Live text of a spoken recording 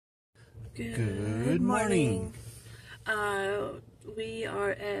Good morning. We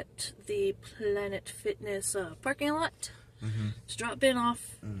are at the Planet Fitness parking lot. Just dropped Ben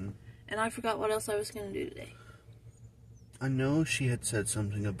off, and I forgot what else I was going to do today. I know she had said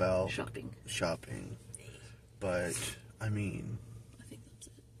something about Shopping. But I mean, I think that's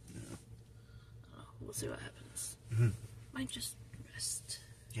it. Yeah. I don't know. We'll see what happens. Might just rest.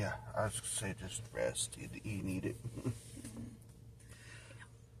 Yeah, I was going to say just rest. You need it.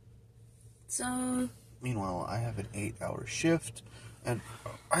 So, meanwhile, I have an 8-hour shift, and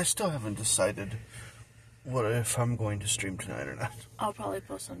I still haven't decided what if I'm going to stream tonight or not. I'll probably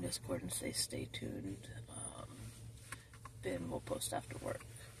post on Discord and say stay tuned. Ben will post after work.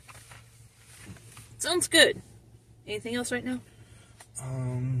 Sounds good. Anything else right now? I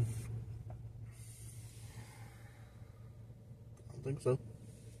don't think so.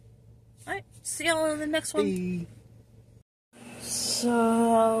 Alright, see y'all in the next one. Hey.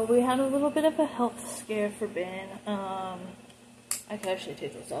 So, we had a little bit of a health scare for Ben. I could actually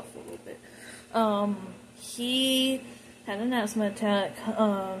take this off for a little bit. He had an asthma attack.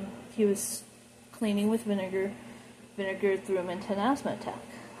 He was cleaning with vinegar. Vinegar threw him into an asthma attack.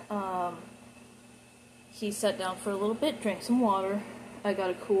 He sat down for a little bit, drank some water. I got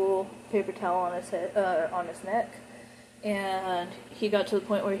a cool paper towel on his head, on his neck. And he got to the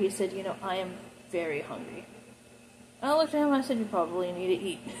point where he said, you know, I am very hungry. I looked at him and I said, you probably need to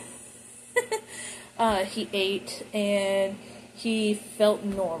eat. He ate, and he felt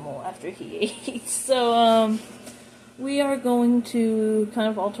normal after he ate. So, we are going to kind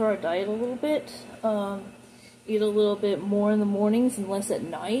of alter our diet a little bit. Eat a little bit more in the mornings and less at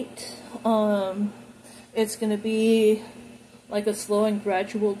night. It's going to be like a slow and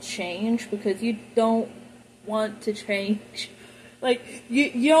gradual change, because you don't want to change. Like,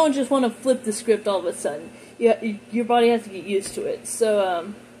 you don't just want to flip the script all of a sudden. Your body has to get used to it.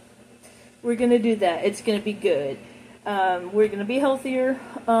 So, we're going to do that. It's going to be good. We're going to be healthier.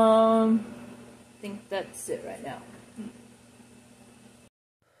 I think that's it right now.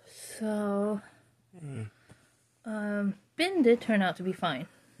 So, Ben did turn out to be fine.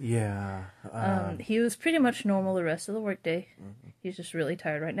 Yeah. He was pretty much normal the rest of the workday. He's just really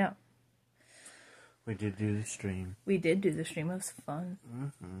tired right now. We did do the stream. We did do the stream. It was fun.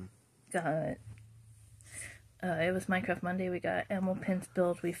 Got it was Minecraft Monday. We got animal pens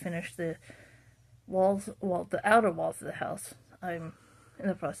built. We finished the walls, well, the outer walls of the house. I'm in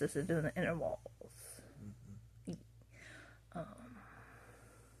the process of doing the inner walls.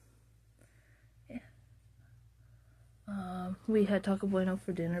 We had Taco Bueno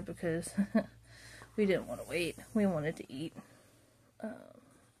for dinner because we didn't want to wait. We wanted to eat.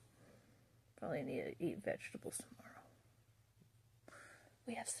 Probably need to eat vegetables tomorrow.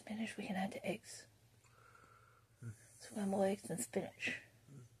 We have spinach we can add to eggs. Scrambled eggs and spinach.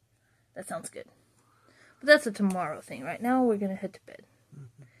 That sounds good. But that's a tomorrow thing. Right now, we're going to head to bed.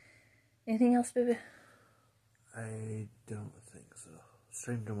 Anything else, baby? I don't think so.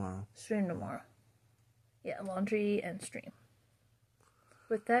 Stream tomorrow. Stream tomorrow. Yeah, laundry and stream.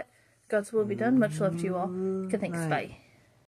 With that, God's will be done. Much love to you all. Good thanks. Bye.